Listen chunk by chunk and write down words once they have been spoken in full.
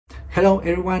Hello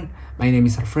everyone, my name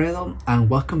is Alfredo and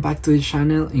welcome back to the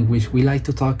channel in which we like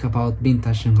to talk about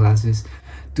vintage sunglasses.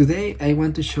 Today I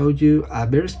want to show you a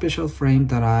very special frame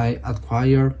that I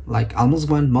acquired like almost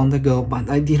 1 month ago,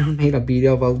 but I didn't make a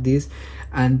video about this,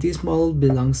 and this model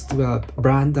belongs to a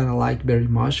brand that I like very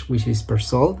much, which is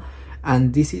Persol,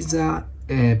 and this is a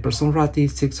Persol Ratti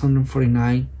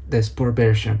 649, the sport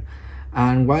version.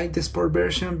 And why the sport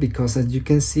version? Because as you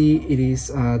can see, it is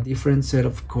a different set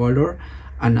of color,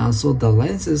 and also the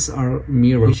lenses are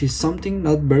mirrored, which is something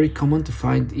not very common to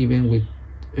find even with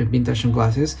vintage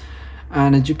sunglasses.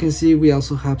 And as you can see, we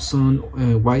also have some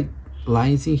white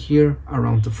lines in here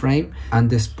around the frame,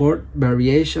 and the sport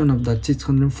variation of the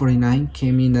 649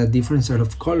 came in a different set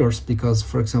of colors, because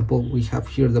for example we have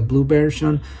here the blue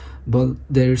version, but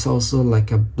there's also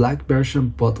like a black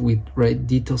version but with red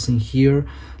details in here.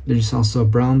 There is also a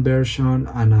brown version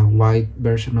and a white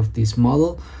version of this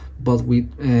model, but with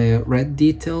red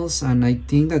details, and I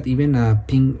think that even a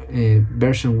pink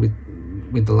version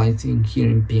with the lines in here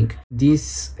in pink.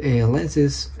 These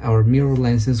lenses, or mirror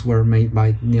lenses, were made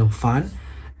by Neophan.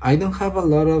 I don't have a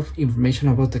lot of information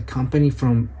about the company,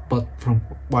 but from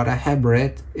what I have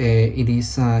read, it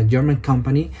is a German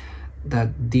company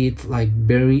that did like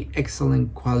very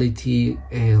excellent quality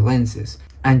lenses.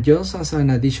 And just as an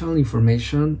additional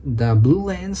information, the blue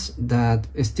lens that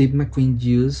Steve McQueen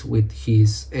used with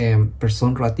his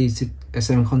Persol Ratti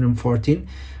 714,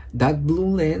 that blue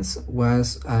lens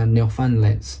was a Neophan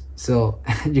lens. So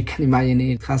you can imagine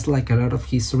it has like a lot of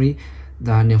history,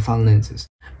 the Neophan lenses.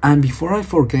 And before I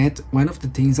forget, one of the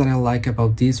things that I like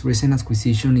about this recent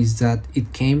acquisition is that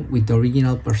it came with the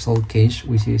original Persol case,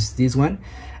 which is this one.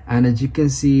 And as you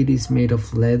can see, it is made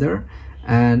of leather,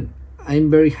 and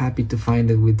I'm very happy to find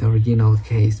it with the original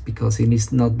case, because it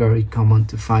is not very common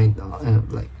to find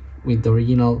like with the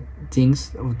original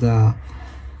things of the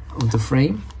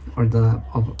frame or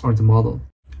the model.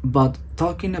 But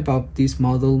talking about this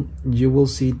model, you will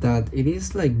see that it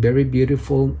is like very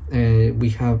beautiful. We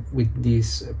have with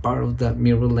this part of the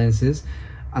mirror lenses,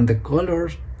 and the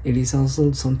colors, it is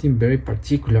also something very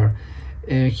particular.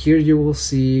 Here you will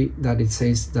see that it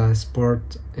says the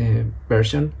sport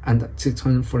version and the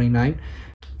 649,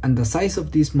 and the size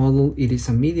of this model, it is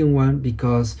a medium one,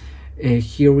 because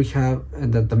here we have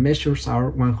that the measures are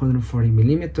 140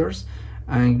 millimeters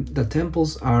and the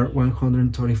temples are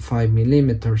 135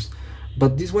 millimeters.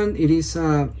 But this one, it is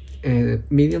a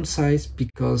medium size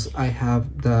because I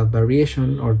have the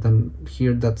variation, or the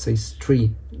here that says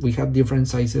 3. We have different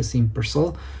sizes in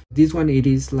Persol. This one, it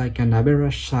is like an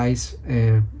average size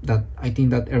that I think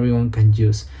that everyone can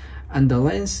use. And the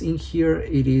lens in here,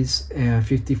 it is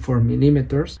 54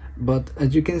 millimeters. But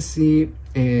as you can see,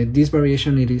 this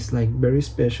variation, it is like very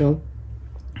special.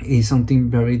 It is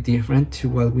something very different to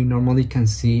what we normally can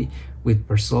see with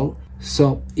Persol.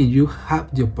 So if you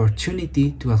have the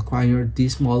opportunity to acquire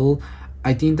this model,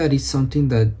 I think that is something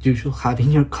that you should have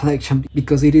in your collection,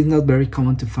 because it is not very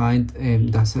common to find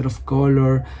the set of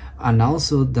color and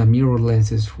also the mirror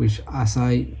lenses, which, as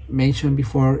I mentioned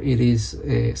before, it is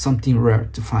something rare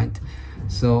to find.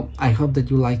 So I hope that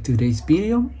you liked today's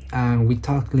video, and we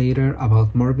talk later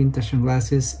about more vintage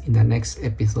sunglasses in the next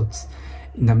episodes.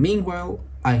 In the meanwhile,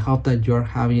 I hope that you're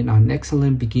having an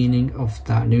excellent beginning of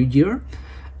the new year,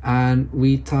 and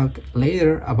we talk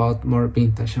later about more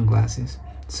vintage sunglasses.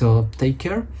 So take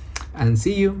care and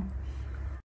see you.